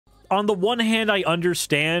on the one hand, I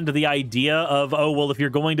understand the idea of, oh, well, if you're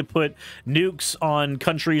going to put nukes on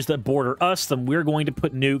countries that border us, then we're going to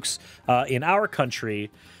put nukes in our country.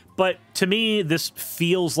 But to me, this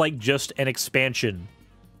feels like just an expansion.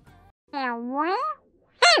 All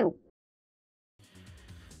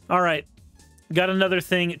right. Got another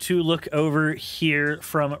thing to look over here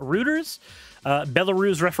from Reuters.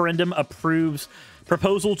 Belarus referendum approves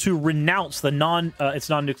proposal to renounce the its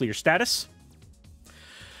non-nuclear status.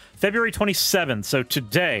 February 27th, so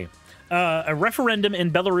today, a referendum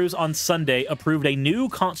in Belarus on Sunday approved a new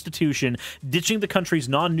constitution ditching the country's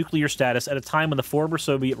non-nuclear status at a time when the former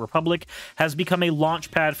Soviet Republic has become a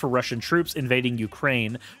launchpad for Russian troops invading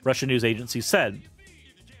Ukraine, Russian news agencies said.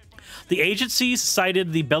 The agencies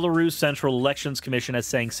cited the Belarus Central Elections Commission as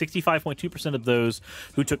saying 65.2% of those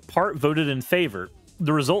who took part voted in favor.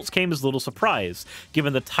 The results came as little surprise,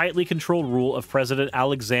 given the tightly controlled rule of President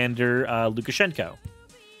Alexander Lukashenko.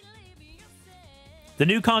 The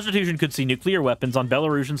new constitution could see nuclear weapons on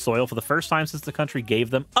Belarusian soil for the first time since the country gave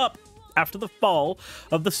them up after the fall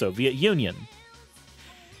of the Soviet Union.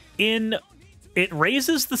 It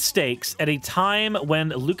raises the stakes at a time when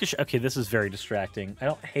Lukashenko... Okay, this is very distracting. I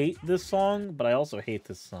don't hate this song, but I also hate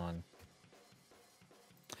this song.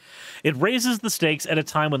 It raises the stakes at a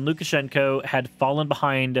time when Lukashenko had fallen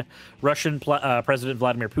behind Russian President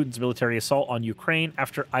Vladimir Putin's military assault on Ukraine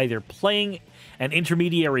after either playing an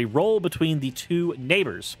intermediary role between the two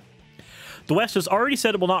neighbors. The West has already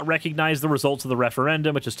said it will not recognize the results of the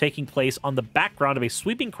referendum, which is taking place on the background of a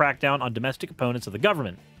sweeping crackdown on domestic opponents of the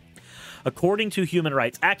government. According to human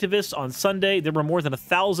rights activists, on Sunday, there were more than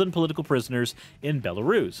 1,000 political prisoners in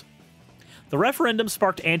Belarus. The referendum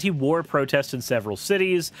sparked anti-war protests in several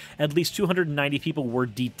cities. At least 290 people were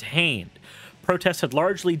detained. Protests had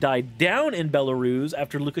largely died down in Belarus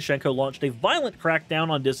after Lukashenko launched a violent crackdown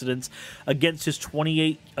on dissidents against his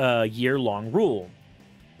 28-year-long rule.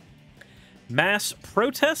 Mass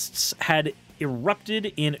protests had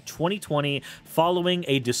erupted in 2020 following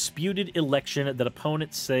a disputed election that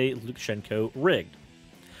opponents say Lukashenko rigged.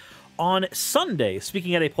 On Sunday,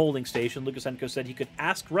 speaking at a polling station, Lukashenko said he could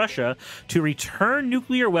ask Russia to return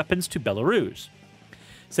nuclear weapons to Belarus.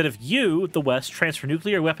 Said if you, the West, transfer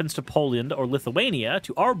nuclear weapons to Poland or Lithuania,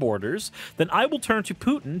 to our borders, then I will turn to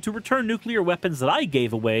Putin to return nuclear weapons that I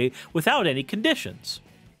gave away without any conditions.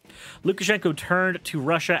 Lukashenko turned to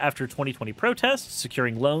Russia after 2020 protests,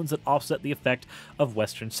 securing loans that offset the effect of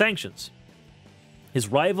Western sanctions. His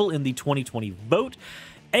rival in the 2020 vote,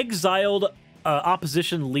 exiled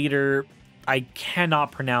opposition leader, I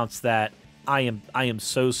cannot pronounce that. I am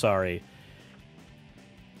so sorry.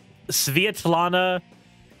 Svetlana.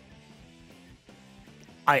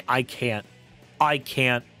 I can't. I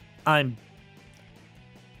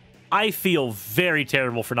feel very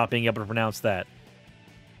terrible for not being able to pronounce that.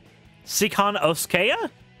 Sikhanouskaya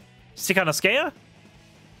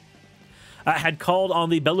had called on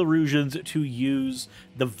the Belarusians to use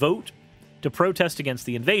the vote to protest against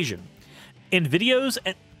the invasion. In videos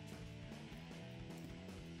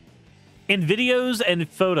and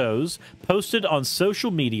photos posted on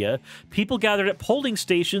social media, people gathered at polling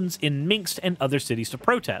stations in Minsk and other cities to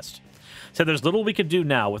protest. Said there's little we could do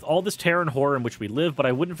now with all this terror and horror in which we live, but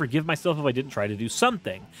I wouldn't forgive myself if I didn't try to do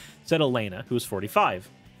something, said Elena, who is 45.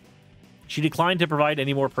 She declined to provide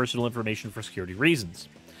any more personal information for security reasons.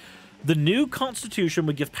 The new constitution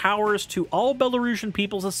would give powers to all Belarusian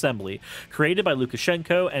People's Assembly, created by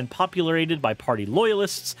Lukashenko and populated by party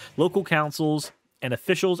loyalists, local councils, and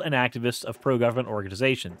officials and activists of pro-government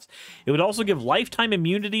organizations. It would also give lifetime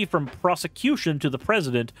immunity from prosecution to the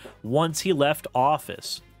president once he left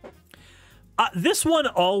office. This one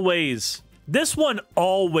always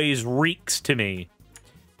reeks to me.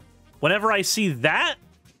 Whenever I see that,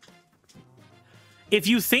 if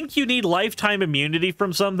you think you need lifetime immunity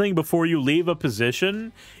from something before you leave a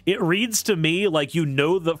position, it reads to me like you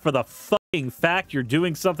know that for the fucking fact you're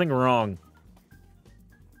doing something wrong.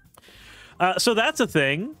 So that's a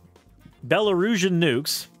thing. Belarusian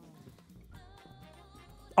nukes.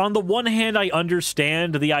 On the one hand, I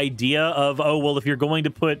understand the idea of, oh, well, if you're going to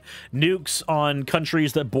put nukes on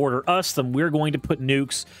countries that border us, then we're going to put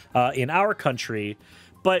nukes in our country.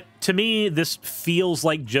 But to me, this feels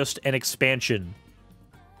like just an expansion.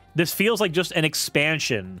 This feels like just an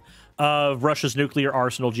expansion of Russia's nuclear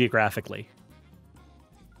arsenal geographically.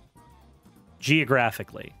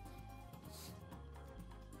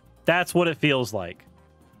 That's what it feels like.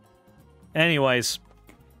 Anyways,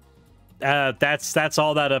 that's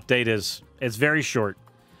all that update is. It's very short.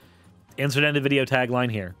 Insert end of video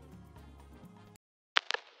tagline here.